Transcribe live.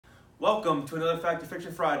Welcome to another Fact or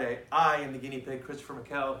Fiction Friday. I am the guinea pig, Christopher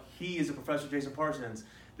McKell. He is the Professor Jason Parsons.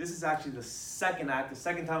 This is actually the second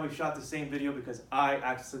time we've shot the same video because I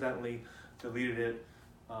accidentally deleted it.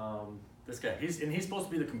 This guy, he's supposed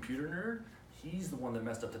to be the computer nerd. He's the one that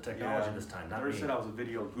messed up the technology this time, not me. I said I was a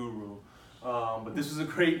video guru, but this is a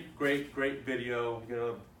great video.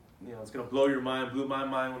 It's gonna blow your mind. Blew my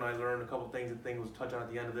mind when I learned a couple things that things was touch on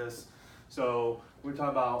at the end of this. So we're talking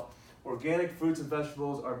about organic fruits and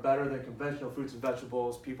vegetables are better than conventional fruits and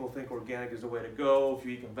vegetables. People think organic is the way to go. If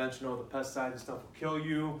you eat conventional, the pesticides and stuff will kill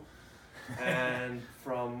you. And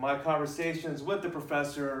from my conversations with the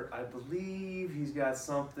professor, I believe he's got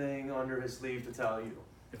something under his sleeve to tell you.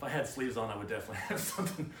 If I had sleeves on, I would definitely have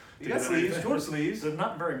something. You got sleeves, short sleeves.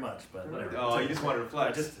 Not very much, but whatever. Oh, you just wanted to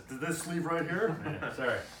flex. This sleeve right here? Yeah,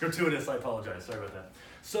 sorry. Gratuitous, I apologize. Sorry about that.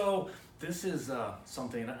 So this is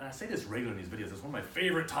something, and I say this regularly in these videos, it's one of my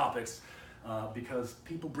favorite topics because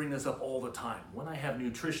people bring this up all the time. When I have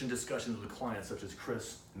nutrition discussions with clients such as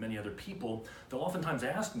Chris and many other people, they'll oftentimes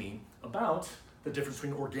ask me about the difference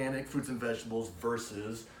between organic fruits and vegetables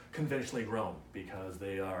versus conventionally grown, because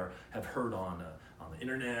they have heard on the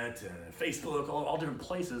internet and Facebook, all different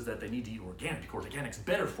places that they need to eat organic. Of course, organic's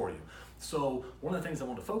better for you. So one of the things I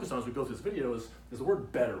want to focus on as we go through this video is the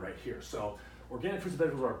word better right here. So organic fruits and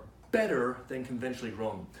vegetables are better than conventionally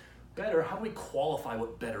grown. Better, how do we qualify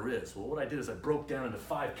what better is? Well, what I did is I broke down into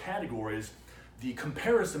 5 categories the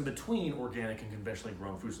comparison between organic and conventionally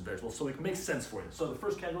grown fruits and vegetables so it can make sense for you. So the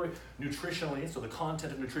first category, nutritionally, so the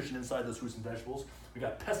content of nutrition inside those fruits and vegetables. We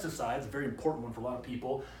got pesticides, a very important one for a lot of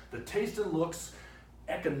people. The taste and looks,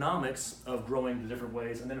 economics of growing the different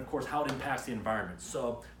ways, and then of course how it impacts the environment.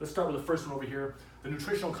 So let's start with the first one over here, the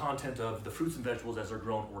nutritional content of the fruits and vegetables as they're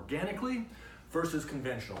grown organically versus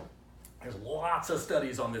conventional. There's lots of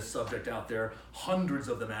studies on this subject out there, hundreds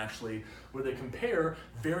of them actually, where they compare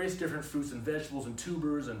various different fruits and vegetables and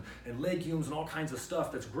tubers and legumes and all kinds of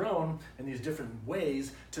stuff that's grown in these different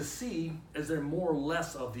ways to see is there more or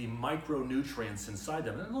less of the micronutrients inside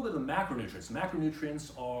them and a little bit of the macronutrients.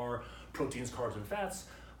 Macronutrients are proteins, carbs, and fats.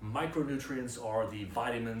 Micronutrients are the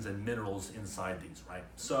vitamins and minerals inside these, right?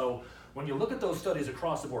 So when you look at those studies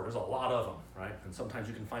across the board, there's a lot of them, right? And sometimes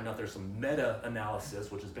you can find out there's some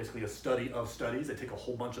meta-analysis, which is basically a study of studies. They take a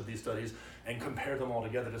whole bunch of these studies and compare them all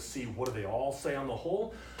together to see what do they all say on the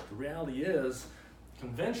whole. The reality is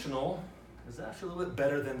conventional is actually a little bit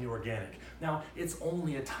better than the organic. Now, it's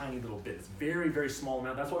only a tiny little bit. It's very, very small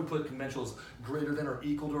amount. That's why we put conventional as greater than or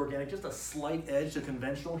equal to organic, just a slight edge to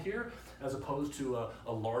conventional here, as opposed to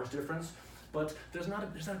a large difference. But there's not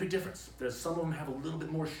a big difference. Some of them have a little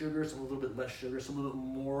bit more sugar, some a little bit less sugar, some a little bit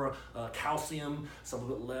more calcium, some a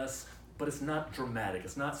little bit less, but it's not dramatic.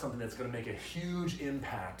 It's not something that's gonna make a huge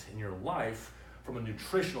impact in your life from a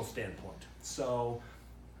nutritional standpoint. So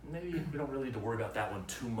maybe we don't really need to worry about that one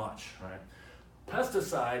too much, right?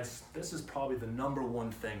 Pesticides, this is probably the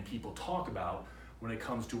 #1 thing people talk about when it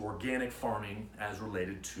comes to organic farming as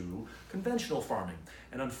related to conventional farming.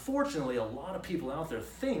 And unfortunately, a lot of people out there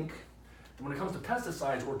think that when it comes to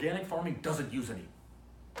pesticides, organic farming doesn't use any.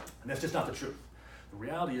 And that's just not the truth. The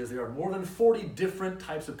reality is there are more than 40 different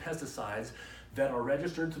types of pesticides that are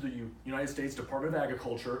registered to the United States Department of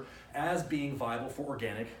Agriculture as being viable for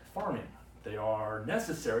organic farming. They are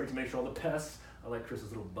necessary to make sure all the pests, I like Chris's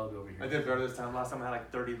little bug over here. I did better this time. Last time I had like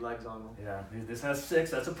 30 legs on them. Yeah, this has 6.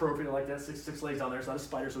 That's appropriate. I like that. Six legs on there. It's not a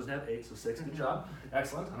spider, so it doesn't have 8. So 6. Good job.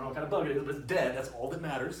 Excellent. I don't know what kind of bug it is, but it's dead. That's all that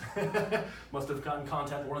matters. Must have gotten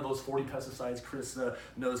contact with one of those 40 pesticides Chris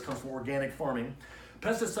knows comes from organic farming.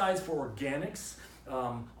 Pesticides for organics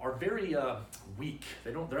are very weak.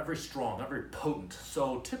 They're not very strong, not very potent.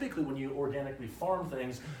 So typically when you organically farm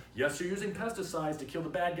things, yes, you're using pesticides to kill the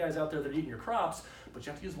bad guys out there that are eating your crops, but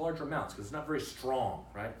you have to use larger amounts because it's not very strong,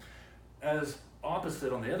 right? As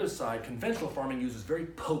opposite on the other side, conventional farming uses very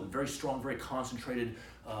potent, very strong, very concentrated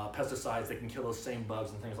pesticides that can kill those same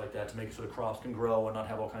bugs and things like that to make it so the crops can grow and not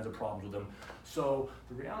have all kinds of problems with them. So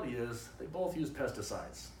the reality is they both use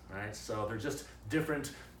pesticides, right? So they're just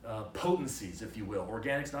different potencies, if you will.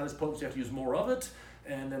 Organic's not as potent, so you have to use more of it,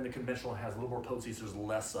 and then the conventional has a little more potency, so there's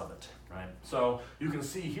less of it, right? So you can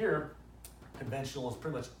see here, conventional is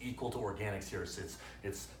pretty much equal to organics here. So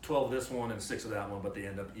it's 12 of this one and 6 of that one, but they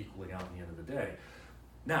end up equaling out at the end of the day.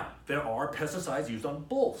 Now, there are pesticides used on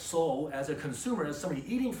both. So as a consumer, as somebody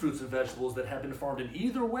eating fruits and vegetables that have been farmed in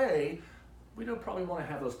either way, we don't probably want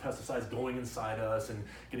to have those pesticides going inside us and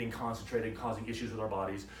getting concentrated, causing issues with our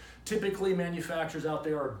bodies. Typically, manufacturers out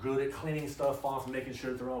there are good at cleaning stuff off and making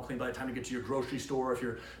sure that they're all clean by the time you get to your grocery store, if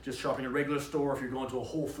you're just shopping at a regular store, if you're going to a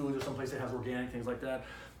Whole Foods or someplace that has organic, things like that.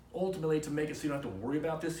 Ultimately, to make it so you don't have to worry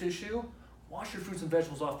about this issue, wash your fruits and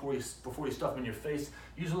vegetables off before you stuff them in your face.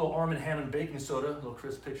 Use a little Arm & Hammer baking soda, a little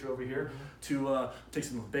crisp picture over here, to take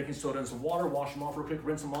some baking soda and some water, wash them off real quick,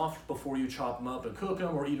 rinse them off before you chop them up and cook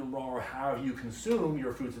them or eat them raw, or however you consume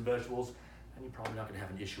your fruits and vegetables, and you're probably not going to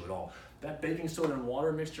have an issue at all. That baking soda and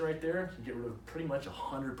water mixture right there can get rid of pretty much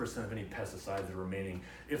 100% of any pesticides that are remaining,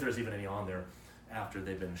 if there's even any on there, after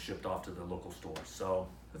they've been shipped off to the local store. So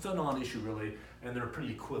it's a non-issue really, and they're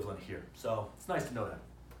pretty equivalent here. So it's nice to know that.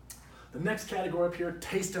 The next category up here,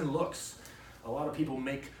 taste and looks. A lot of people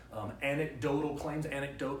make anecdotal claims.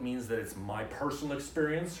 Anecdote means that it's my personal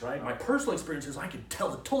experience, right? My personal experience is I can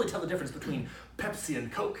totally tell the difference between Pepsi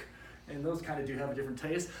and Coke. And those kind of do have a different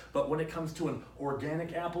taste. But when it comes to an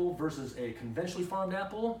organic apple versus a conventionally farmed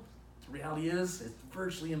apple, the reality is it's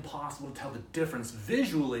virtually impossible to tell the difference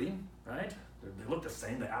visually, right? They look the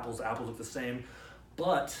same, the apples look the same.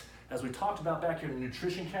 But as we talked about back here in the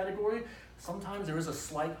nutrition category, sometimes there is a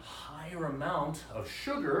slight higher amount of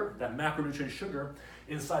sugar, that macronutrient sugar,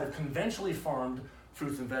 inside of conventionally farmed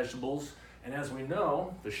fruits and vegetables. And as we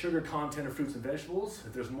know, the sugar content of fruits and vegetables,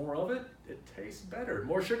 if there's more of it, it tastes better.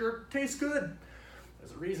 More sugar tastes good.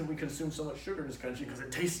 There's a reason we consume so much sugar in this country, because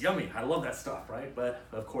it tastes yummy. I love that stuff, right? But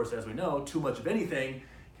of course, as we know, too much of anything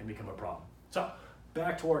can become a problem. So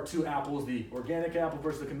back to our two apples, the organic apple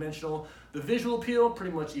versus the conventional. The visual appeal,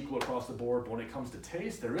 pretty much equal across the board, but when it comes to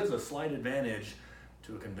taste, there is a slight advantage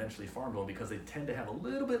to a conventionally farmed one, because they tend to have a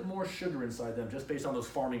little bit more sugar inside them just based on those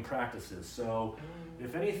farming practices. So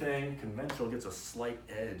if anything, conventional gets a slight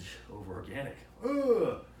edge over organic.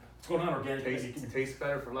 What's going on, organic? It tastes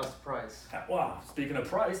better for less price. Wow, speaking of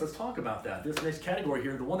price, let's talk about that. This next category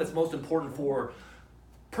here, the one that's most important for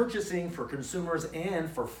purchasing, for consumers, and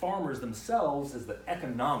for farmers themselves, is the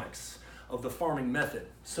economics of the farming method.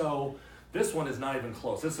 So this one is not even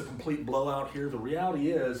close. This is a complete blowout here. The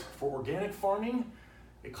reality is, for organic farming,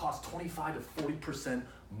 it costs 25 to 40%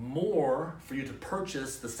 more for you to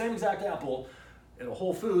purchase the same exact apple in a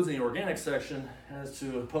Whole Foods in the organic section as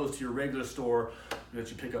to opposed to your regular store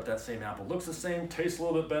that you pick up that same apple. Looks the same, tastes a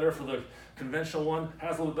little bit better for the conventional one,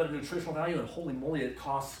 has a little better nutritional value, and holy moly, it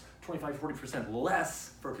costs 25 to 40%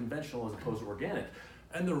 less for conventional as opposed to organic.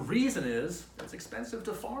 And the reason is it's expensive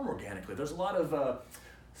to farm organically. There's a lot of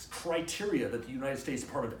criteria that the United States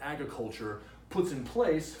Department of Agriculture puts in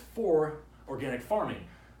place for organic farming.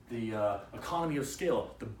 The economy of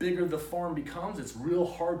scale. The bigger the farm becomes, it's real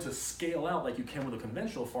hard to scale out like you can with a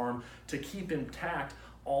conventional farm to keep intact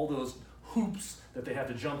all those hoops that they have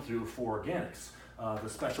to jump through for organics. The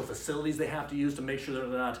special facilities they have to use to make sure that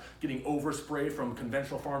they're not getting overspray from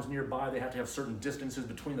conventional farms nearby. They have to have certain distances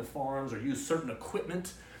between the farms or use certain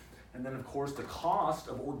equipment. And then of course the cost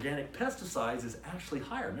of organic pesticides is actually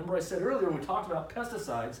higher. Remember I said earlier when we talked about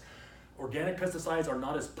pesticides, organic pesticides are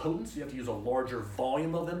not as potent, so you have to use a larger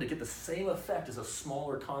volume of them to get the same effect as a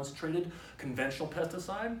smaller concentrated conventional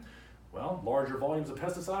pesticide. Well, larger volumes of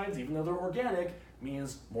pesticides, even though they're organic,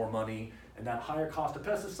 means more money. And that higher cost of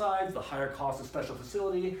pesticides, the higher cost of special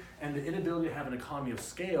facility, and the inability to have an economy of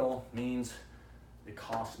scale means it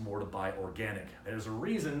costs more to buy organic. There's a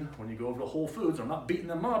reason when you go over to Whole Foods, I'm not beating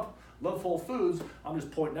them up, love Whole Foods, I'm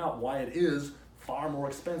just pointing out why it is far more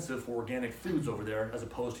expensive for organic foods over there as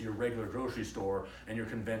opposed to your regular grocery store and your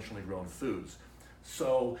conventionally grown foods.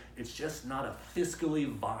 So it's just not a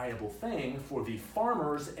fiscally viable thing for the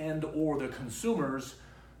farmers and or the consumers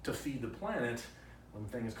to feed the planet when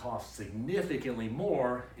things cost significantly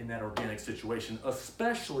more in that organic situation,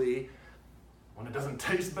 especially when it doesn't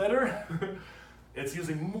taste better. It's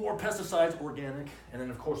using more pesticides, organic, and then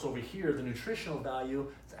of course over here, the nutritional value,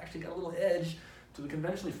 it's actually got a little edge to the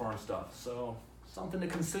conventionally farmed stuff. So something to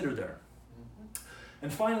consider there.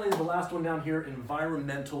 And finally, the last one down here,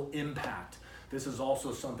 environmental impact. This is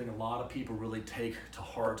also something a lot of people really take to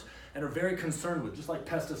heart and are very concerned with, just like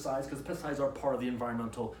pesticides, because pesticides are part of the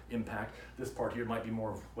environmental impact. This part here might be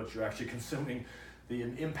more of what you're actually consuming, the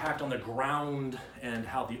impact on the ground and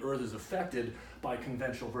how the earth is affected by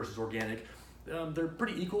conventional versus organic. They're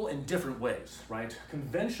pretty equal in different ways, right?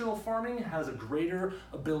 Conventional farming has a greater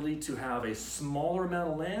ability to have a smaller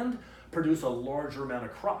amount of land produce a larger amount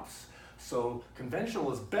of crops. So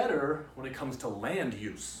conventional is better when it comes to land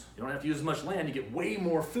use. You don't have to use as much land, you get way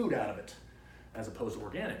more food out of it, as opposed to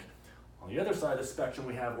organic. On the other side of the spectrum,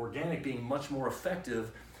 we have organic being much more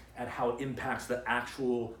effective at how it impacts the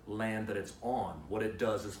actual land that it's on, what it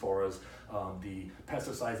does as far as the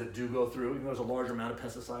pesticides that do go through. Even though there's a larger amount of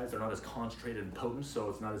pesticides, they're not as concentrated and potent, so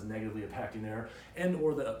it's not as negatively impacting there. And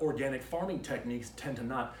or the organic farming techniques tend to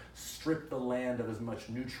not strip the land of as much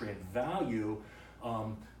nutrient value,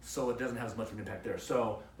 so it doesn't have as much of an impact there.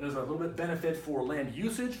 So there's a little bit benefit for land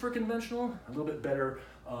usage for conventional, a little bit better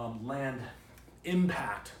land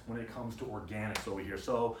impact when it comes to organics over here.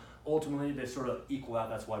 So ultimately they sort of equal out.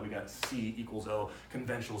 That's why we got C equals O.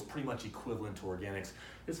 Conventional is pretty much equivalent to organics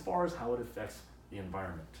as far as how it affects the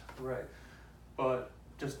environment. Right. But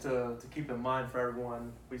just to keep in mind for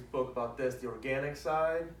everyone, we spoke about this, the organic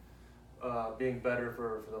side being better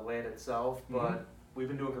for the land itself, but we've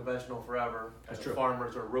been doing conventional forever. That's and true.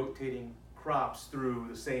 Farmers are rotating crops through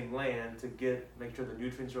the same land to make sure the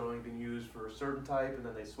nutrients are only being used for a certain type, and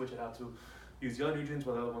then they switch it out to use the other nutrients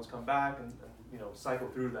while the other ones come back, and cycle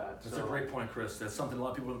through that. That's a great point, Chris. That's something a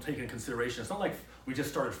lot of people don't take into consideration. It's not like we just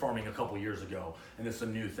started farming a couple years ago and it's a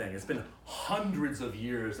new thing. It's been hundreds of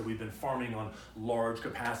years that we've been farming on large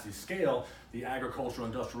capacity scale. The agricultural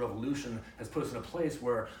industrial revolution has put us in a place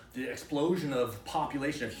where the explosion of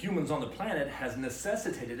population of humans on the planet has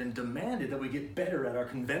necessitated and demanded that we get better at our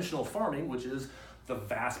conventional farming, which is the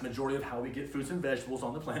vast majority of how we get fruits and vegetables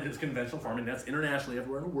on the planet is conventional farming. That's internationally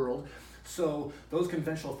everywhere in the world. So those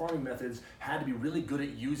conventional farming methods had to be really good at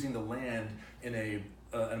using the land in a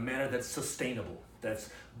manner that's sustainable,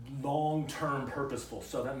 that's long-term purposeful.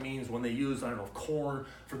 So that means when they use, corn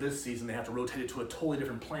for this season, they have to rotate it to a totally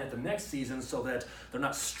different plant the next season so that they're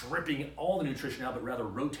not stripping all the nutrition out, but rather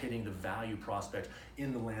rotating the value prospect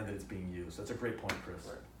in the land that it's being used. That's a great point, Chris.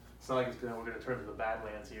 Right. It's not like we're going to turn to the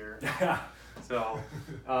Badlands here. Yeah. So,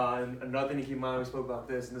 and another thing to keep in mind, we spoke about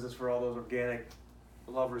this, and this is for all those organic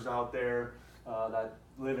lovers out there that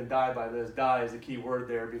live and die by this. Die is the key word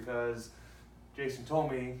there, because Jason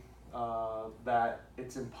told me that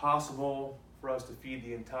it's impossible for us to feed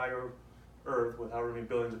the entire earth with however many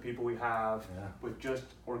billions of people we have with just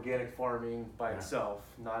organic farming by itself.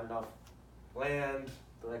 Not enough land,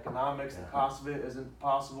 the economics, the cost of it isn't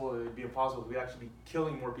possible. It would be impossible if we actually be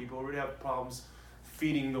killing more people. We already have problems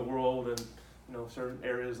feeding the world, and certain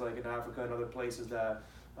areas like in Africa and other places that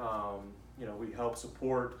we help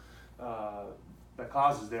support the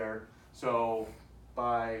causes there. So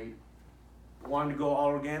by wanting to go all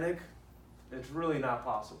organic, it's really not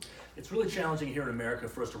possible. It's really challenging here in America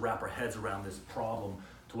for us to wrap our heads around this problem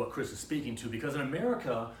to what Chris is speaking to, because in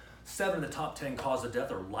America, 7 of the top 10 causes of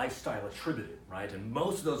death are lifestyle attributed, right? And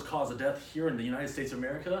most of those causes of death here in the United States of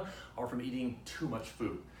America are from eating too much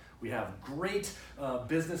food. We have great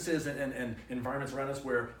businesses and environments around us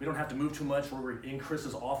where we don't have to move too much. We're in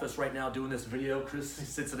Chris's office right now doing this video. Chris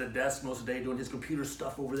sits at a desk most of the day doing his computer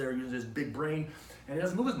stuff over there, using his big brain, and he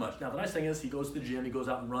doesn't move as much. Now, the nice thing is he goes to the gym, he goes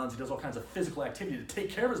out and runs, he does all kinds of physical activity to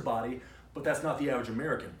take care of his body, but that's not the average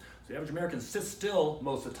American. So the average American sits still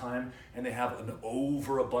most of the time, and they have an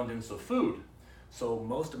overabundance of food. So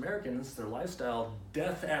most Americans, their lifestyle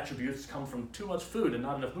death attributes come from too much food and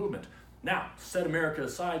not enough movement. Now, set America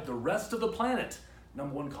aside, the rest of the planet,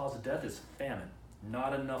 number 1 cause of death is famine,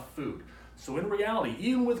 not enough food. So in reality,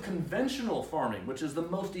 even with conventional farming, which is the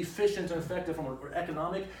most efficient and effective from an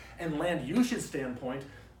economic and land usage standpoint,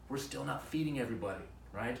 we're still not feeding everybody,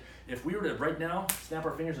 right? If we were to right now snap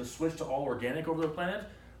our fingers and switch to all organic over the planet,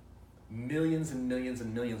 millions and millions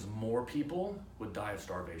and millions more people would die of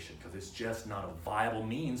starvation, because it's just not a viable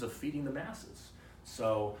means of feeding the masses.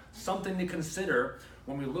 So something to consider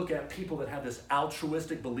when we look at people that have this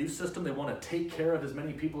altruistic belief system. They want to take care of as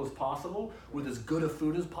many people as possible with as good a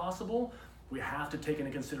food as possible. We have to take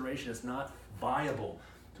into consideration it's not viable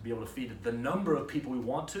to be able to feed the number of people we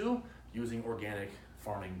want to using organic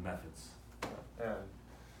farming methods. And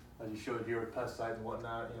as you showed here with pesticides and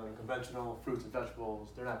whatnot, conventional fruits and vegetables,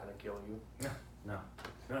 they're not going to kill you. No,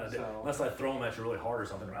 unless I throw them at you really hard or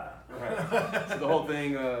something. Right. So the whole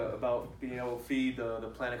thing about being able to feed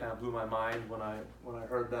the planet kind of blew my mind when I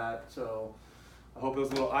heard that. So I hope it was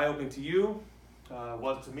a little eye-opening to you.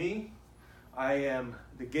 Was to me. I am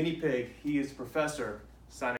the guinea pig. He is the professor. Signing